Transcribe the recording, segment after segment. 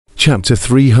Chapter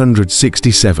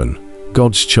 367,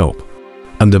 God's Chop.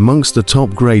 And amongst the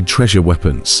top-grade treasure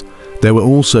weapons, there were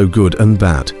also good and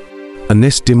bad. And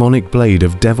this demonic blade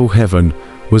of Devil Heaven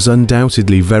was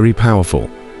undoubtedly very powerful,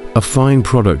 a fine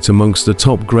product amongst the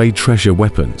top-grade treasure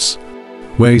weapons.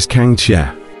 Where is Kang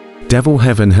Chia? Devil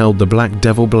Heaven held the black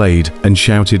devil blade and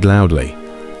shouted loudly.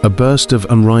 A burst of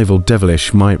unrivaled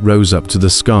devilish might rose up to the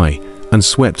sky and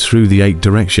swept through the 8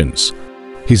 directions.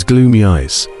 His gloomy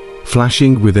eyes,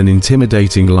 flashing with an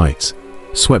intimidating light,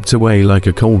 swept away like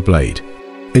a cold blade.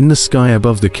 In the sky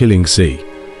above the killing sea,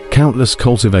 countless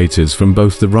cultivators from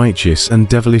both the righteous and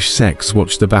devilish sects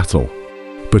watched the battle.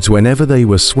 But whenever they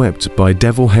were swept by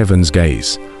Devil Heaven's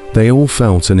gaze, they all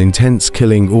felt an intense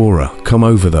killing aura come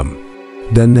over them.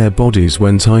 Then their bodies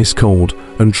went ice cold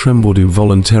and trembled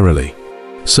involuntarily.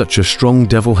 Such a strong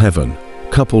Devil Heaven,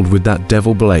 coupled with that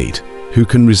devil blade, who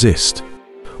can resist?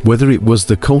 Whether it was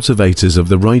the cultivators of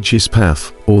the righteous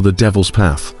path or the devil's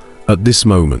path, at this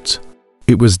moment,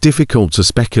 it was difficult to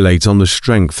speculate on the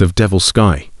strength of Devil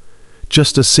Sky.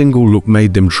 Just a single look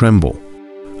made them tremble.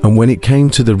 And when it came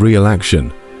to the real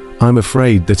action, I'm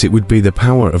afraid that it would be the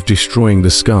power of destroying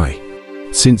the sky.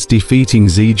 Since defeating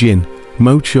Zijin,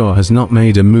 Wuxia has not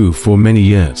made a move for many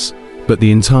years, but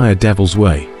the entire Devil's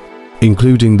Way,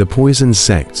 including the Poison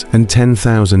Sect and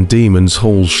 10,000 demons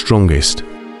Hall's strongest.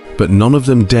 But none of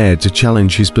them dared to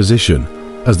challenge his position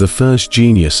as the first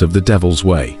genius of the Devil's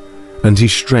Way, and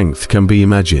his strength can be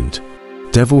imagined.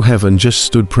 Devil Heaven just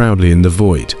stood proudly in the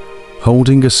void,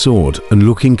 holding a sword and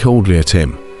looking coldly at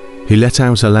him. He let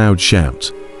out a loud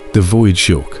shout. The void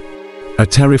shook. A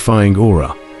terrifying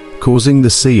aura, causing the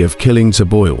sea of killing to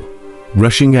boil,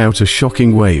 rushing out a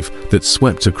shocking wave that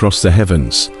swept across the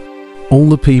heavens. All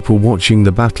the people watching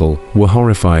the battle were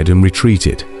horrified and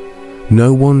retreated.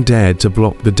 No one dared to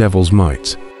block the devil's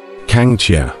might. Kang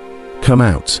Chia, come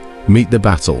out, meet the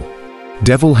battle.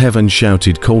 Devil Heaven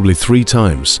shouted coldly 3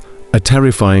 times, a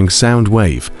terrifying sound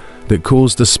wave that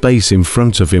caused the space in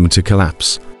front of him to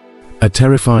collapse. A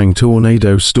terrifying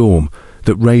tornado storm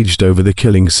that raged over the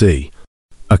killing sea.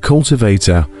 A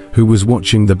cultivator who was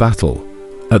watching the battle.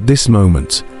 At this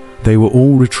moment, they were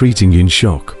all retreating in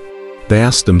shock. They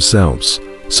asked themselves,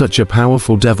 such a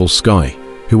powerful Devil Sky,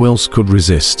 who else could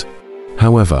resist?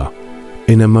 However,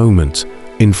 in a moment,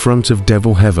 in front of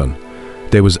Devil Heaven,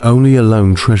 there was only a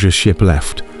lone treasure ship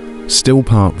left, still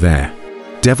parked there.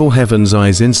 Devil Heaven's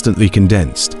eyes instantly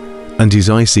condensed, and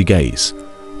his icy gaze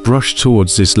brushed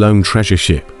towards this lone treasure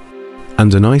ship.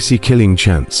 And an icy killing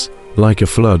chance, like a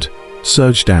flood,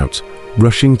 surged out,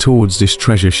 rushing towards this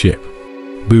treasure ship.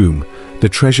 Boom, the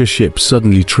treasure ship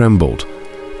suddenly trembled,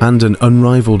 and an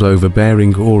unrivaled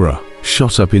overbearing aura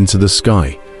shot up into the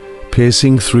sky,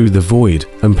 piercing through the void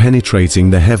and penetrating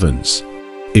the heavens.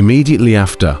 Immediately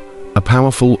after, a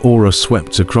powerful aura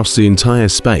swept across the entire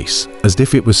space as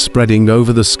if it was spreading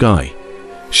over the sky,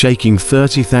 shaking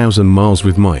 30,000 miles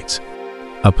with might.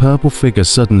 A purple figure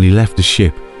suddenly left the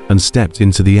ship and stepped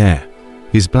into the air.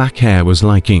 His black hair was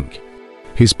like ink.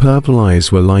 His purple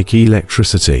eyes were like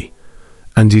electricity,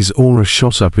 and his aura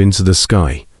shot up into the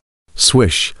sky.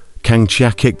 Swish, Kang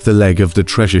Chia kicked the leg of the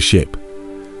treasure ship.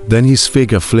 Then his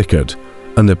figure flickered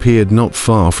and appeared not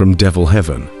far from Devil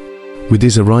Heaven. With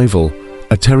his arrival,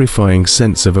 a terrifying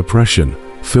sense of oppression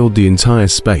filled the entire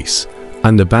space,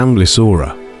 and a boundless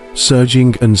aura,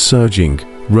 surging and surging,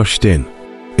 rushed in.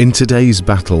 In today's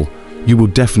battle, you will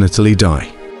definitely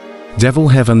die. Devil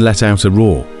Heaven let out a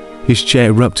roar. His chair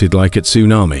erupted like a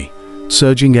tsunami,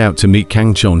 surging out to meet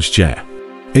Kang Chia's chair.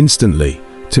 Instantly,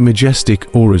 two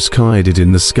majestic auras collided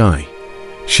in the sky,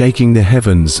 shaking the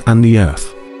heavens and the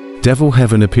earth. Devil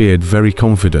Heaven appeared very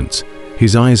confident.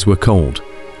 His eyes were cold,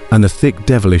 and a thick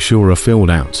devilish aura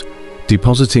filled out,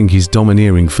 depositing his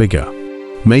domineering figure,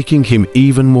 making him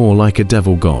even more like a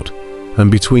devil god.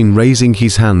 And between raising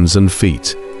his hands and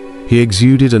feet, he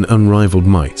exuded an unrivaled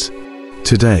might.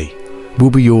 Today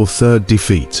will be your 3rd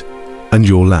defeat, and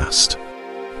your last.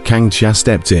 Kang Chia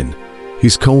stepped in,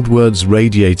 his cold words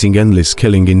radiating endless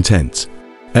killing intent.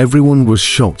 Everyone was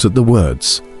shocked at the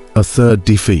words, a 3rd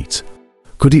defeat.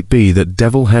 Could it be that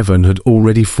Devil Heaven had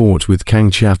already fought with Kang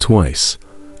Chia twice,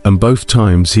 and both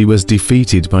times he was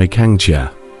defeated by Kang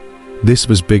Chia? This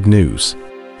was big news.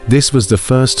 This was the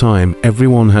first time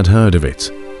everyone had heard of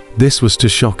it. This was too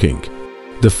shocking.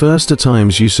 The first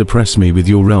times you suppressed me with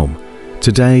your realm.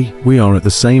 Today, we are at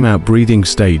the same outbreeding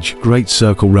stage, Great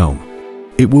Circle Realm.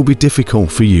 It will be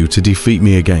difficult for you to defeat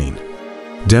me again.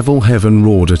 Devil Heaven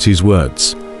roared at his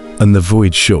words, and the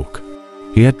void shook.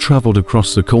 He had traveled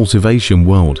across the cultivation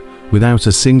world without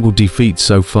a single defeat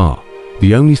so far.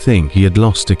 The only thing he had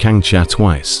lost to Kang Chia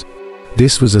twice.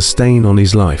 This was a stain on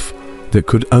his life, that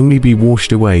could only be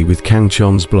washed away with Kang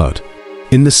Qian's blood.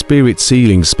 In the spirit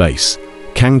sealing space,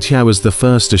 Kang Qiao was the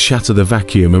first to shatter the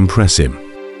vacuum and press him.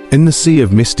 In the sea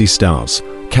of misty stars,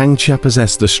 Kang Qiao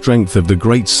possessed the strength of the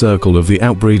great circle of the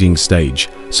outbreeding stage,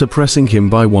 suppressing him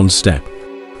by one step.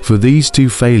 For these two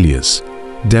failures,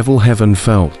 Devil Heaven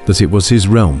felt that it was his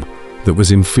realm that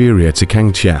was inferior to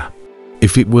Kang Qiao.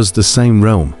 If it was the same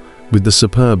realm, with the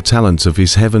superb talent of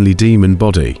his heavenly demon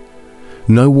body,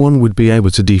 no one would be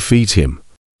able to defeat him.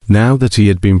 Now that he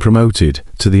had been promoted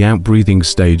to the outbreathing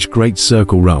stage Great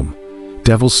Circle realm,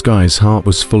 Devil Sky's heart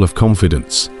was full of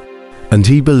confidence. And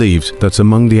he believed that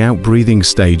among the outbreathing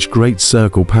stage Great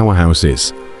Circle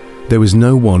powerhouses, there was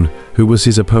no one who was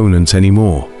his opponent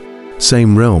anymore.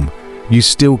 Same realm, you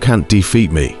still can't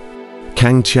defeat me.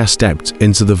 Kang Qiao stepped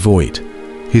into the void.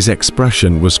 His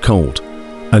expression was cold,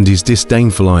 and his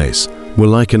disdainful eyes were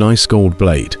like an ice-cold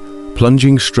blade,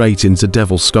 plunging straight into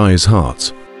Devil Sky's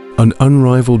heart. An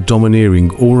unrivaled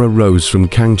domineering aura rose from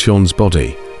Kang Qian's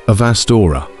body, a vast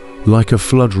aura, like a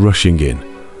flood rushing in,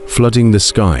 flooding the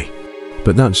sky.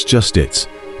 But that's just it.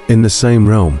 In the same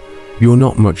realm, you're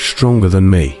not much stronger than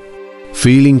me.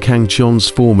 Feeling Kang Qian's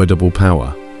formidable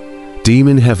power,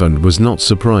 Demon Heaven was not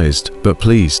surprised but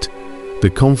pleased. The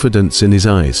confidence in his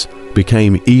eyes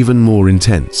became even more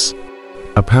intense.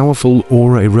 A powerful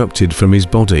aura erupted from his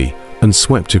body and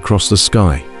swept across the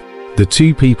sky. The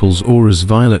two people's auras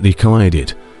violently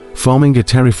collided, forming a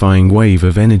terrifying wave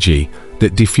of energy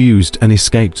that diffused and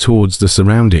escaped towards the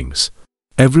surroundings.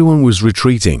 Everyone was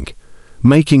retreating,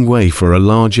 making way for a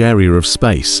large area of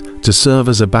space to serve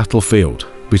as a battlefield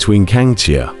between Kang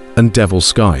Qiao and Devil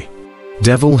Sky.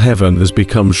 Devil Heaven has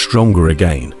become stronger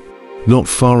again. Not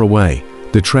far away,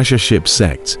 the treasure ship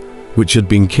sect, which had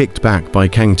been kicked back by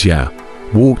Kang Qiao,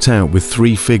 walked out with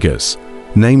three figures,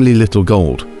 namely Little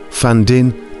Gold, Fan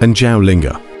Din, and Zhao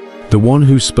Linga. The one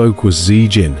who spoke was Zi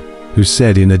Jin, who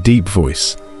said in a deep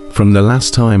voice, "From the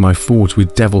last time I fought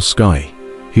with Devil Sky,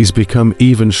 he's become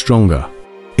even stronger.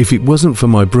 If it wasn't for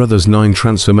my brother's 9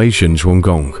 transformation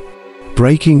Zhuanggong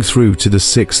breaking through to the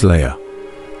 6th layer,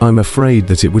 I'm afraid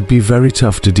that it would be very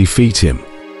tough to defeat him."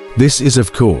 This is,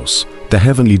 of course, the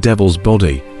heavenly devil's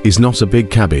body is not a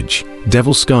big cabbage.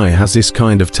 Devil Sky has this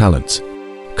kind of talent.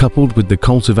 Coupled with the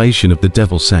cultivation of the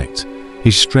devil sect,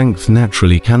 his strength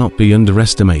naturally cannot be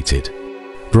underestimated.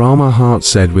 Brahma Heart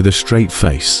said with a straight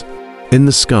face. In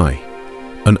the sky,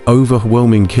 an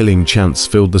overwhelming killing chants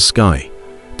filled the sky.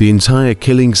 The entire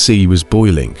killing sea was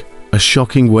boiling. A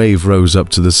shocking wave rose up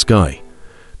to the sky,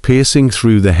 piercing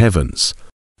through the heavens.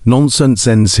 Nonsense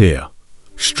ends here.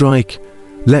 Strike.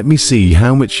 Let me see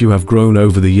how much you have grown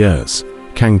over the years,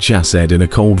 Kang Qiao said in a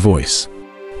cold voice.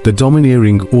 The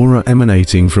domineering aura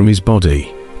emanating from his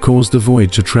body caused the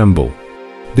void to tremble.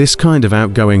 This kind of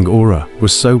outgoing aura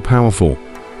was so powerful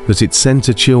that it sent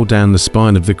a chill down the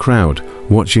spine of the crowd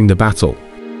watching the battle.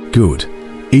 Good.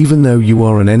 Even though you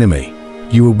are an enemy,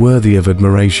 you are worthy of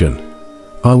admiration.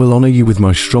 I will honor you with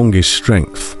my strongest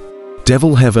strength.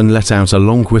 Devil Heaven let out a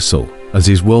long whistle as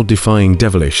his world-defying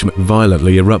devilish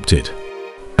violently erupted.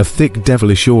 A thick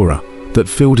devilish aura that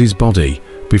filled his body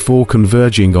before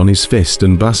converging on his fist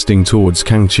and blasting towards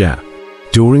Kang Qiao.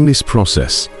 During this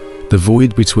process, the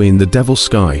void between the Devil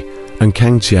Sky and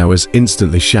Kang Qiao was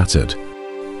instantly shattered.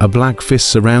 A black fist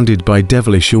surrounded by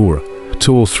devilish aura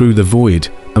tore through the void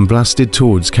and blasted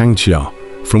towards Kang Qiao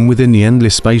from within the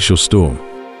endless spatial storm.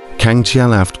 Kang Qiao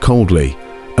laughed coldly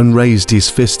and raised his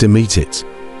fist to meet it.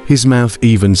 His mouth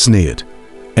even sneered.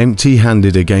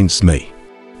 Empty-handed against me.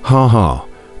 Ha ha.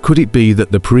 Could it be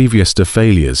that the previous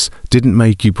failures didn't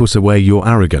make you put away your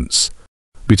arrogance?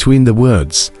 Between the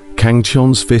words, Kang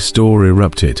Qian's fist aura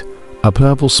erupted, a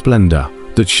purple splendor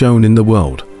that shone in the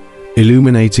world,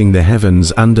 illuminating the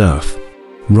heavens and earth.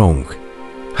 Wrong.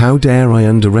 How dare I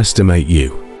underestimate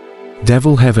you?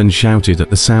 Devil Heaven shouted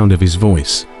at the sound of his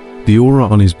voice, the aura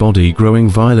on his body growing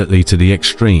violently to the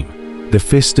extreme. The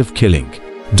fist of killing. ...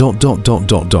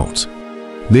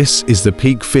 This is the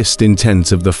peak fist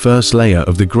intent of the first layer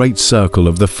of the great circle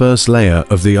of the first layer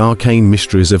of the arcane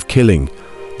mysteries of killing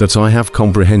that I have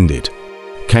comprehended.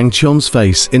 Kang Qian's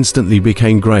face instantly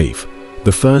became grave.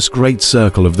 The first great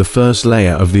circle of the first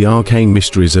layer of the arcane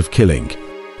mysteries of killing.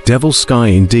 Devil Sky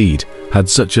indeed had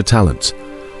such a talent.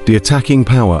 The attacking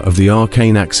power of the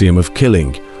arcane axiom of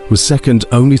killing was second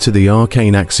only to the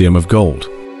arcane axiom of gold.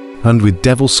 And with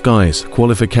Devil Sky's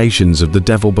qualifications of the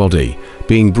devil body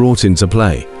being brought into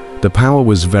play, the power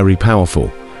was very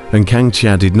powerful, and Kang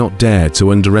Qiao did not dare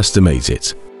to underestimate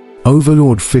it.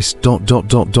 Overlord Fist ...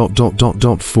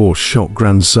 Force Shot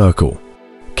Grand Circle.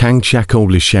 Kang Qiao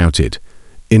coldly shouted.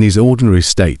 In his ordinary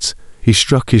state, he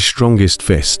struck his strongest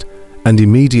fist, and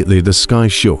immediately the sky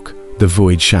shook, the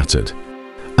void shattered,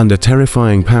 and a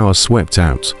terrifying power swept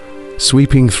out,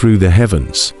 sweeping through the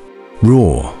heavens.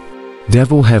 Roar!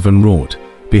 Devil Heaven roared.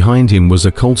 Behind him was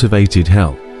a cultivated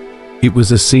hell. It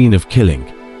was a scene of killing,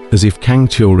 as if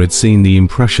Kangqiao had seen the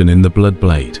impression in the blood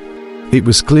blade. It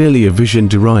was clearly a vision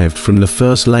derived from the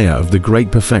first layer of the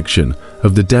great perfection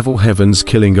of the Devil Heaven's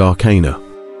killing arcana.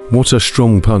 What a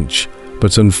strong punch,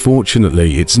 but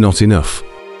unfortunately it's not enough.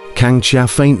 Kangqiao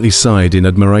faintly sighed in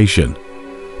admiration.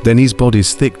 Then his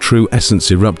body's thick true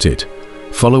essence erupted,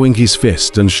 following his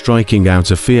fist and striking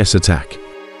out a fierce attack.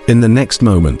 In the next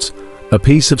moment, a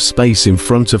piece of space in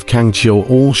front of Kangqiao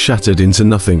all shattered into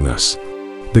nothingness.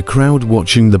 The crowd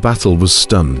watching the battle was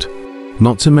stunned,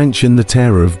 not to mention the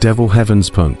terror of Devil Heaven's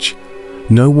punch.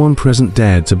 No one present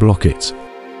dared to block it.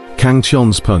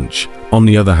 Kangqiao's punch, on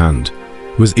the other hand,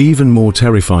 was even more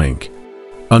terrifying.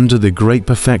 Under the Great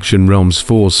Perfection Realm's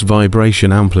force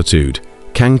vibration amplitude,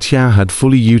 Kangqiao had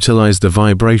fully utilized the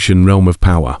vibration realm of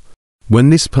power. When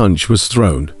this punch was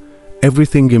thrown,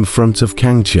 everything in front of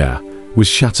Kangqiao was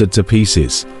shattered to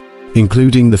pieces,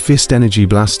 including the fist energy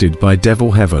blasted by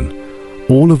Devil Heaven,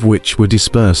 all of which were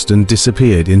dispersed and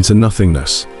disappeared into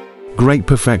nothingness. Great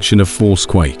perfection of force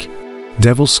quake.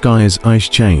 Devil Sky's eyes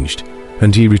changed,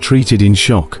 and he retreated in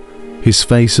shock, his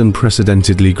face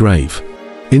unprecedentedly grave.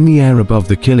 In the air above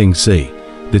the killing sea,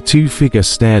 the two figures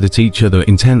stared at each other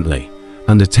intently,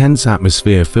 and a tense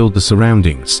atmosphere filled the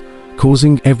surroundings,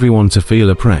 causing everyone to feel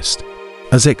oppressed.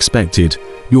 As expected,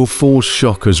 your force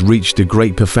shock has reached the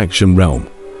Great Perfection Realm,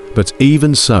 but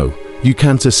even so, you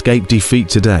can't escape defeat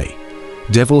today,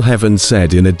 Devil Heaven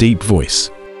said in a deep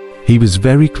voice. He was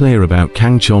very clear about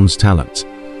Kangqiao's talent,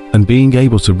 and being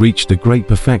able to reach the Great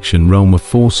Perfection Realm of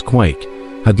Force Quake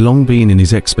had long been in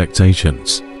his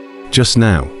expectations. Just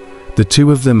now, the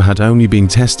two of them had only been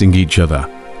testing each other,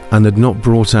 and had not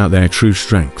brought out their true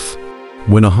strength.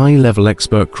 When a high-level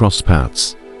expert crossed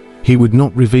paths, he would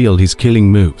not reveal his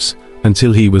killing moves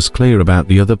until he was clear about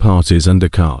the other party's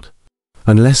undercard.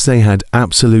 Unless they had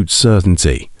absolute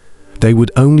certainty, they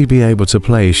would only be able to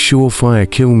play a surefire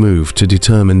kill move to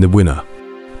determine the winner.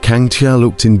 Kangqiao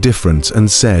looked indifferent and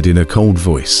said in a cold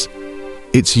voice,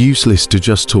 "It's useless to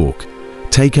just talk.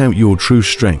 Take out your true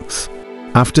strength."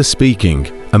 After speaking,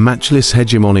 a matchless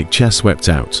hegemonic chair swept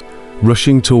out,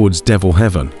 rushing towards Devil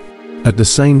Heaven. At the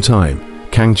same time,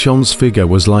 Kangqiao's figure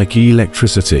was like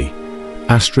electricity,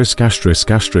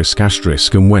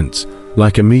 and went,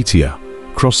 like a meteor,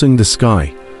 crossing the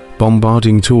sky,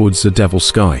 bombarding towards the Devil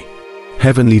Sky.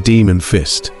 Heavenly Demon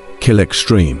Fist, Kill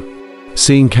Extreme.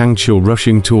 Seeing Kangqiao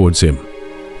rushing towards him,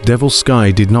 Devil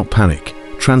Sky did not panic,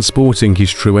 transporting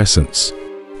his true essence,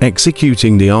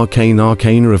 executing the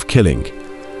arcana of killing,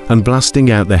 and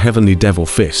blasting out the Heavenly Devil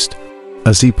Fist.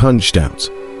 As he punched out,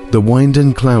 the wind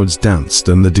and clouds danced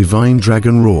and the divine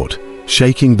dragon roared,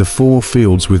 shaking the four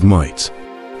fields with might.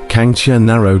 Kangqiao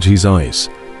narrowed his eyes,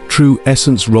 true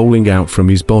essence rolling out from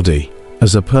his body,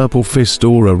 as a purple fist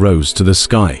aura rose to the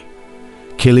sky,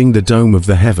 killing the dome of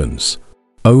the heavens.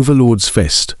 Overlord's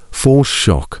fist, force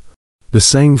shock. The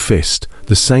same fist,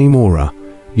 the same aura,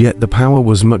 yet the power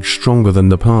was much stronger than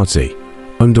the party.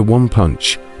 Under one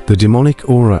punch, the demonic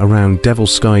aura around Devil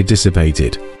Sky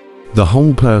dissipated. The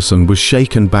whole person was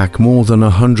shaken back more than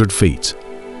 100 feet,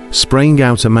 spraying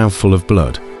out a mouthful of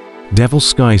blood. Devil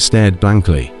Sky stared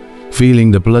blankly,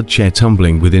 feeling the blood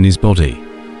tumbling within his body.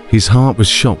 His heart was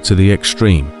shocked to the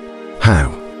extreme.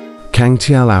 How?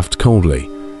 Kangqiao laughed coldly,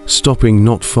 stopping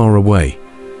not far away,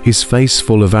 his face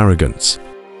full of arrogance.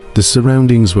 The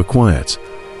surroundings were quiet.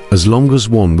 As long as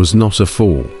one was not a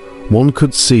fool, one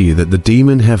could see that the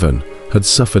Demon Heaven had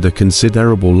suffered a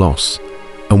considerable loss,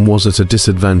 and was at a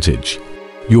disadvantage.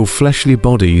 Your fleshly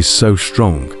body is so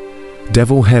strong.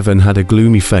 Devil Heaven had a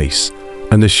gloomy face,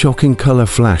 and a shocking color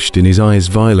flashed in his eyes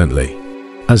violently.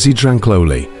 As he drank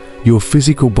slowly, your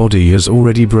physical body has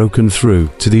already broken through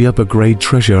to the upper grade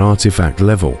treasure artifact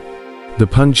level. The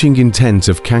punching intent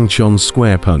of Kangqiao's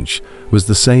square punch was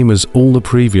the same as all the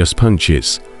previous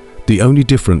punches. The only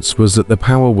difference was that the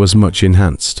power was much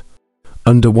enhanced.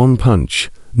 Under one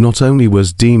punch, not only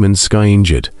was Demon Sky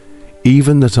injured,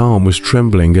 even that arm was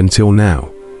trembling until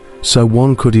now, so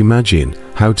one could imagine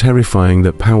how terrifying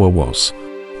that power was.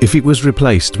 If it was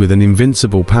replaced with an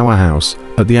invincible powerhouse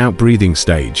at the outbreathing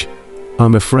stage,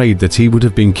 I'm afraid that he would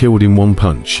have been killed in one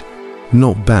punch.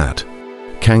 Not bad.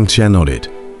 Kangqiao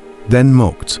nodded, then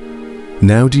mocked.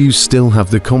 Now do you still have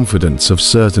the confidence of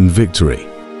certain victory?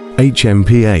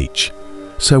 HMPH.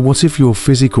 So what if your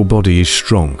physical body is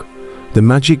strong? The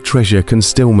magic treasure can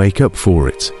still make up for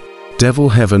it. Devil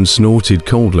Heaven snorted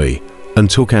coldly and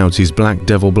took out his black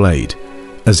devil blade.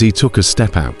 As he took a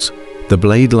step out, The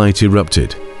blade light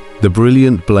erupted, the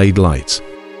brilliant blade light,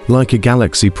 like a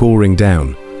galaxy pouring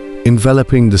down,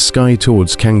 enveloping the sky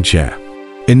towards Kangxia.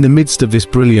 In the midst of this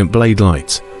brilliant blade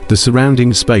light, the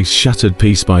surrounding space shattered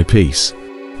piece by piece.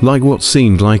 Like what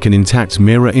seemed like an intact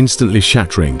mirror instantly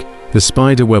shattering, the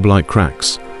spider web-like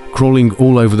cracks, crawling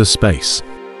all over the space.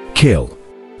 Kill.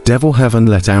 Devil Heaven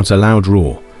let out a loud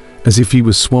roar, as if he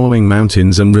was swallowing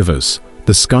mountains and rivers.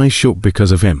 The sky shook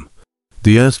because of him.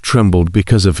 The earth trembled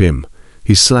because of him.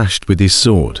 He slashed with his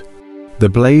sword. The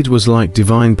blade was like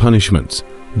divine punishment,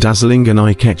 dazzling and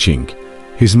eye-catching.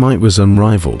 His might was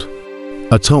unrivaled.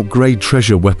 A top-grade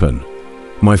treasure weapon.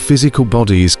 My physical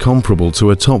body is comparable to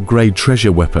a top-grade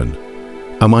treasure weapon.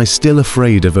 Am I still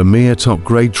afraid of a mere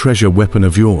top-grade treasure weapon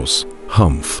of yours?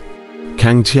 Humph.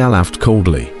 Kangxia laughed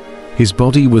coldly. His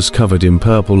body was covered in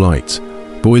purple light,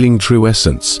 boiling true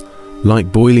essence,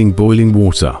 like boiling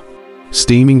water.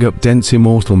 Steaming up dense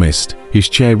immortal mist, his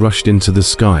chair rushed into the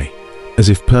sky, as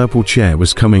if purple chair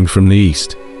was coming from the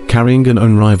east, carrying an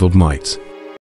unrivaled might.